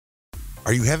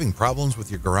Are you having problems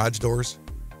with your garage doors?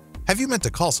 Have you meant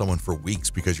to call someone for weeks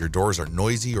because your doors are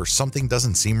noisy or something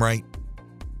doesn't seem right?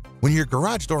 When your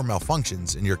garage door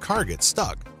malfunctions and your car gets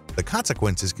stuck, the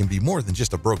consequences can be more than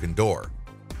just a broken door.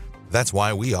 That's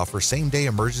why we offer same-day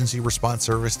emergency response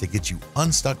service to get you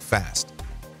unstuck fast.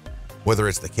 Whether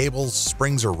it's the cables,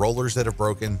 springs, or rollers that have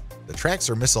broken, the tracks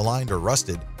are misaligned or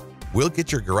rusted, we'll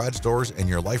get your garage doors and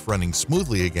your life running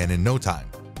smoothly again in no time.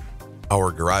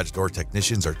 Our garage door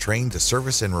technicians are trained to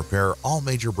service and repair all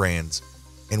major brands,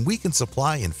 and we can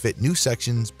supply and fit new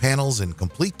sections, panels, and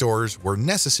complete doors where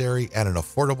necessary at an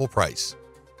affordable price.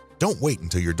 Don't wait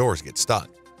until your doors get stuck.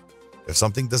 If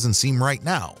something doesn't seem right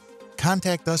now,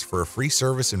 contact us for a free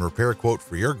service and repair quote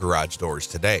for your garage doors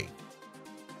today.